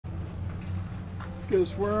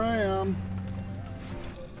Guess where I am?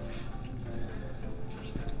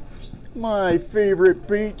 My favorite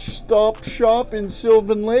beach stop shop in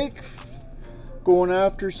Sylvan Lake. Going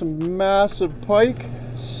after some massive pike.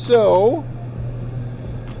 So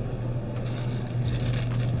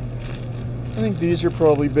I think these are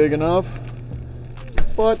probably big enough.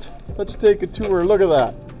 But let's take a tour. Look at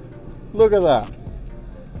that. Look at that.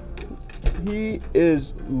 He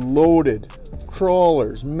is loaded.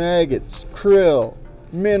 Crawlers, maggots, krill,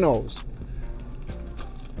 minnows.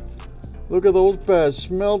 Look at those bass.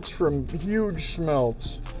 Smelts from huge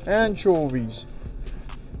smelts. Anchovies.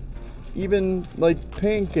 Even like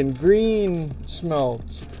pink and green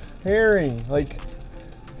smelts. Herring. Like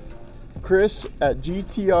Chris at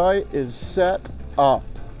GTI is set up.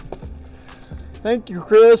 Thank you,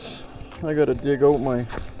 Chris. I gotta dig out my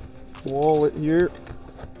wallet here.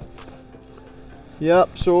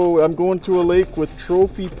 Yep, so I'm going to a lake with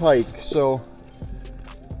trophy pike, so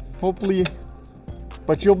hopefully,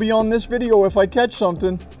 but you'll be on this video if I catch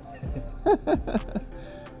something.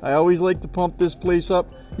 I always like to pump this place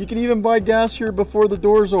up. You can even buy gas here before the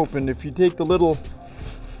doors open if you take the little,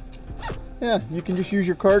 yeah, you can just use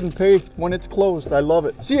your card and pay when it's closed. I love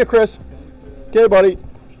it. See ya, Chris. Okay, buddy.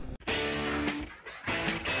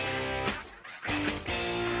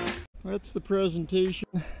 That's the presentation.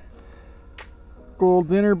 Gold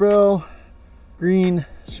dinner bell, green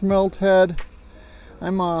smelt head.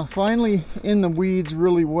 I'm finally in the weeds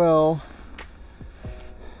really well.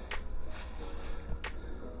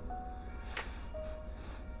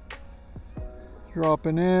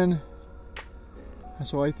 Dropping in.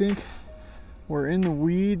 So I think we're in the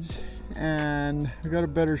weeds and we got a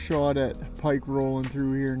better shot at pike rolling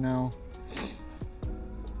through here now.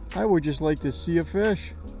 I would just like to see a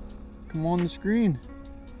fish come on the screen.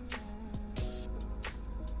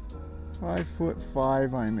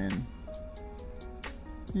 5'5" I'm in.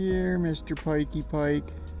 Here, Mr. Pikey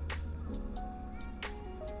Pike.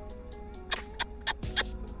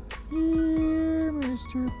 Here,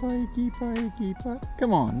 Mr. Pikey Pike.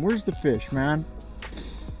 Come on, where's the fish, man?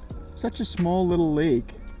 Such a small little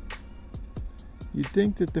lake. You'd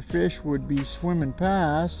think that the fish would be swimming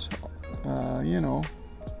past, you know.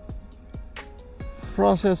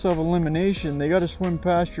 Process of elimination, they gotta swim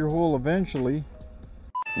past your hole eventually.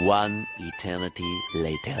 One eternity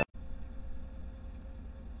later.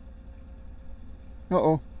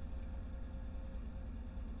 Uh-oh.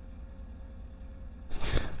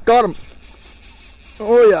 Got him.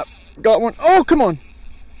 Oh yeah, got one. Oh, come on.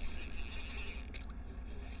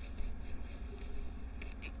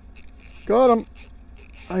 Got him.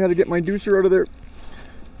 I gotta get my deucer out of there.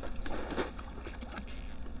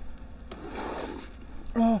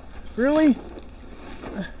 Oh, really?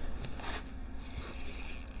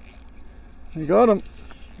 I got him.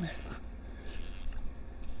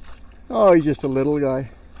 Oh, he's just a little guy.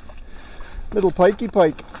 Little pikey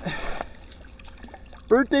pike.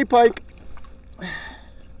 Birthday pike.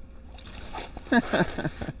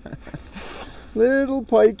 Little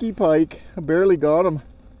pikey pike. I barely got him.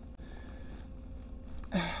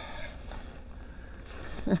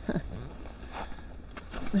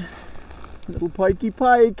 Little pikey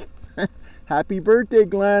pike. Happy birthday,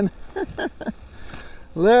 Glenn.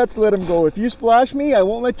 Let's let him go. If you splash me, I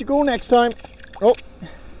won't let you go next time. Oh,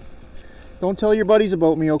 don't tell your buddies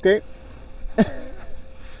about me, okay?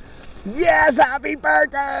 Yes, happy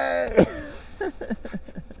birthday!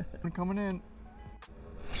 I'm coming in.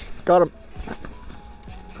 Got him.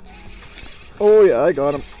 Oh yeah, I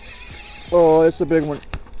got him. Oh, it's a big one.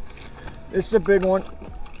 This is a big one.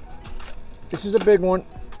 This is a big one.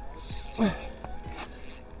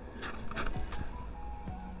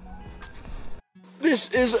 This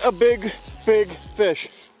is a big fish.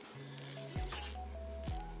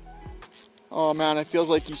 Oh man, it feels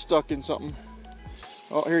like he's stuck in something.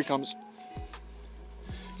 Oh, here he comes.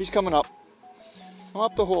 He's coming up. Come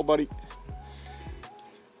up the hole, buddy.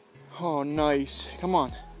 Oh, nice. Come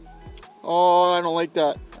on. Oh, I don't like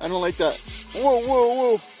that. I don't like that. Whoa, whoa,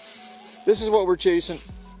 whoa. This is what we're chasing.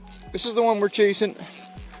 This is the one we're chasing.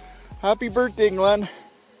 Happy birthday, Glenn.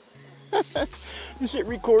 Is it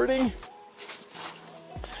recording?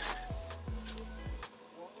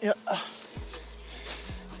 Yeah.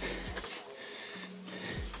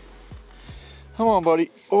 Come on, buddy.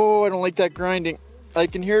 Oh, I don't like that grinding. I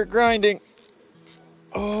can hear it grinding.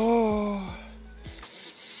 Oh.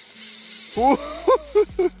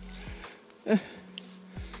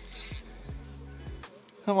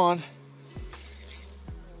 Come on.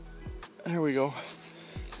 There we go.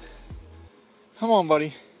 Come on,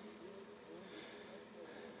 buddy.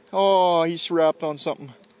 Oh, he's wrapped on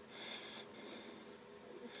something.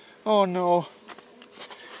 Oh no.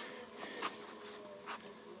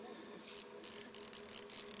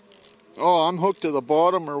 Oh, I'm hooked to the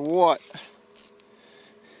bottom or what?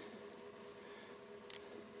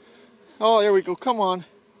 Oh, there we go. Come on.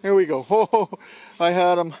 There we go. Oh, I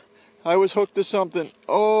had him. I was hooked to something.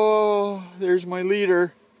 Oh, there's my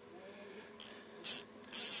leader.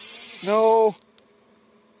 No.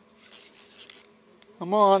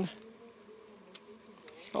 Come on.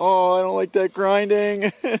 Oh, I don't like that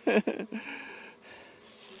grinding.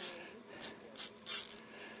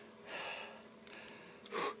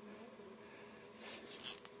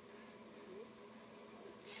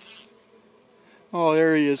 Oh,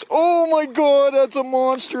 there he is. Oh my God, that's a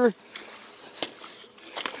monster.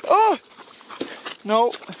 Oh!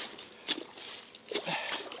 No.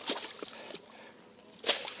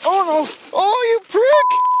 Oh no. Oh, you prick!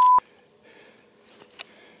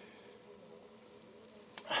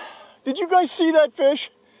 Did you guys see that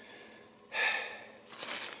fish?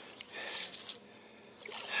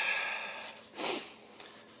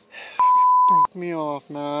 Broke me off,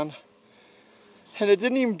 man. And it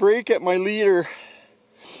didn't even break at my leader.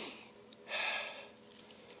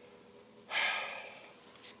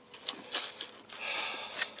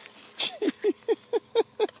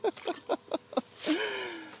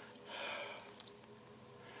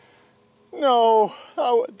 No,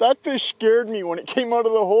 that fish scared me when it came out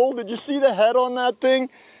of the hole. Did you see the head on that thing?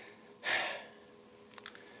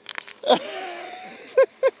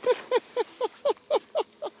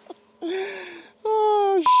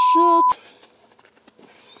 Oh, shit.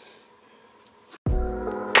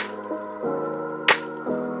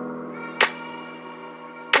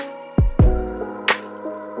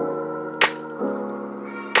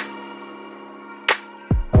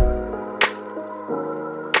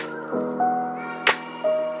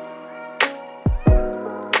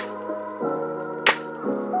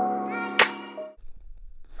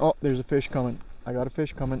 Oh, there's a fish coming. I got a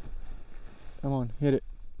fish coming. Come on, hit it.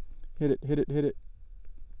 Hit it, hit it, hit it.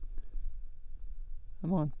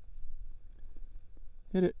 Come on.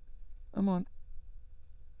 Hit it. Come on.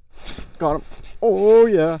 Got him. Oh,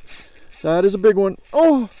 yeah. That is a big one.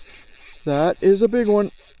 Oh, that is a big one.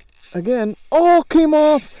 Again. Oh, came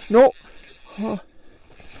off. No. Oh,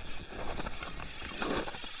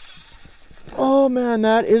 oh man,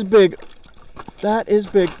 that is big. That is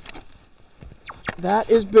big. That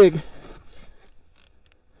is big.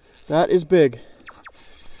 That is big.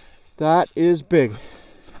 That is big.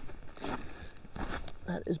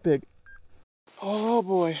 That is big. Oh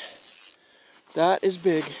boy. That is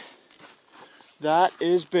big. That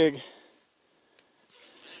is big.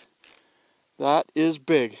 That is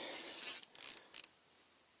big.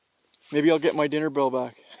 Maybe I'll get my dinner bell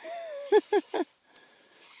back.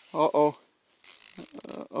 Uh-oh.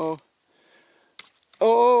 Uh-oh.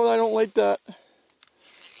 Oh, I don't like that.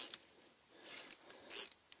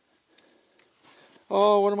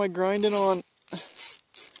 Oh, what am I grinding on?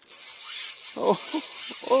 Oh,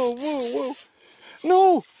 oh, whoa, whoa.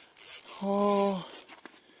 No! Oh.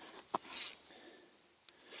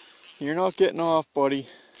 You're not getting off, buddy.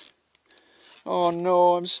 Oh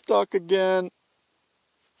no, I'm stuck again.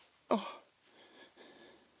 Oh.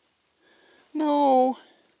 No.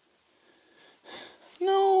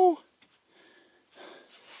 No.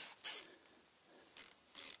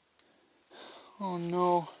 Oh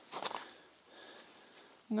no.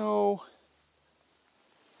 No.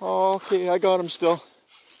 Oh, okay, I got him still.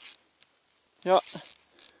 Yeah.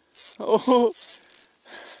 Oh.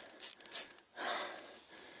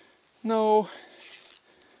 No.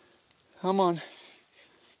 Come on.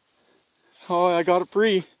 Oh, I got it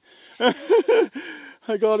free.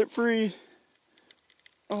 I got it free.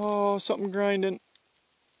 Oh, something grinding.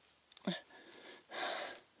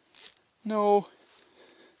 No.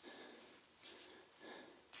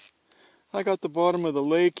 I got the bottom of the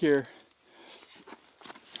lake here.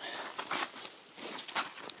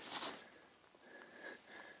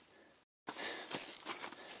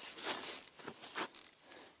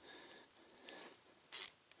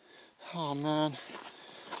 Oh man,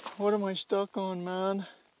 what am I stuck on, man?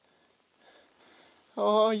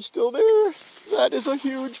 Oh, he's still there. That is a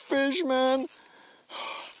huge fish, man.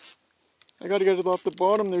 I gotta get it off the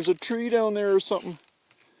bottom. There's a tree down there or something.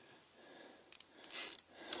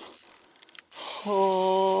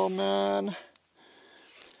 Oh man.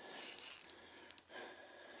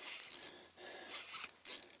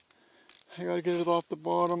 I gotta get it off the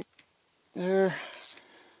bottom. There.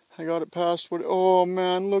 I got it past what. Oh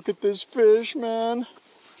man, look at this fish, man.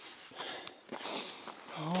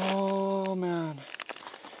 Oh man.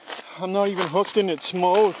 I'm not even hooked in its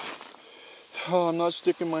mouth. Oh, I'm not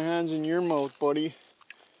sticking my hands in your mouth, buddy.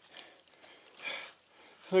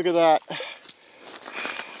 Look at that.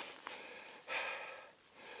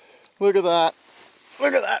 Look at that.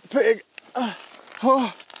 Look at that pig.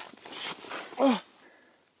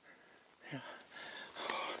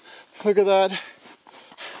 Look at that.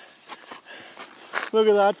 Look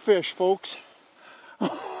at that fish, folks.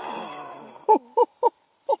 Happy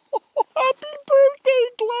birthday,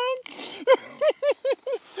 Glenn.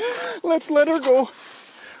 Let's let her go.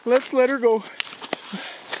 Let's let her go.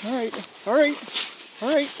 All right, all right,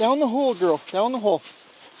 all right. Down the hole, girl. Down the hole.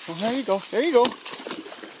 Oh, there you go. There you go.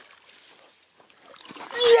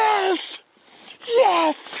 Yes!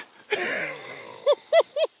 Yes! Oh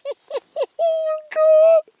my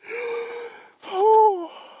God!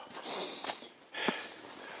 Oh.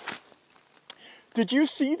 Did you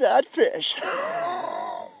see that fish?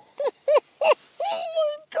 Oh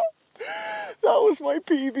my God! That was my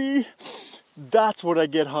PB. That's what I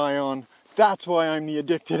get high on. That's why I'm the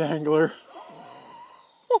addicted angler.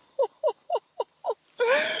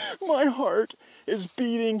 My heart is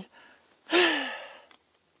beating.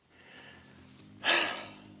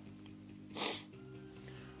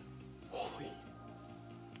 Holy.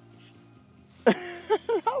 That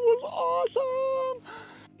was awesome.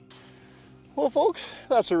 Well, folks,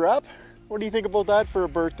 that's a wrap. What do you think about that for a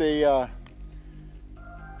birthday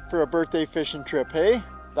fishing trip, hey?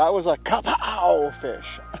 That was a kapow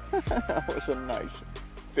fish. That was a nice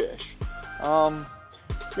fish.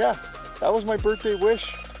 Yeah, that was my birthday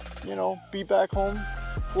wish. You know, be back home,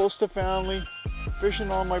 close to family,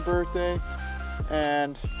 fishing on my birthday,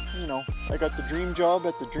 and you know, I got the dream job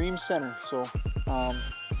at the Dream Center. So I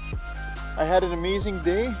had an amazing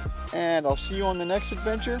day, and I'll see you on the next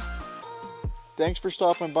adventure. Thanks for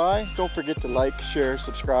stopping by. Don't forget to like, share,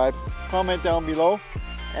 subscribe, comment down below,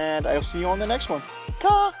 and I'll see you on the next one.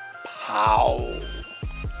 Ka-pow!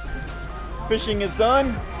 Fishing is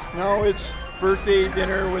done. Now it's birthday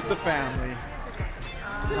dinner with the family.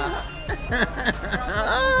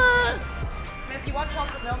 Smith, you want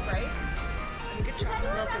chocolate milk, right? You get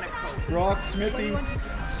chocolate milk and a Coke. Brock, Smithy,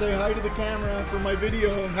 say hi to the camera for my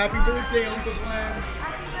video. Happy birthday, Uncle Glenn.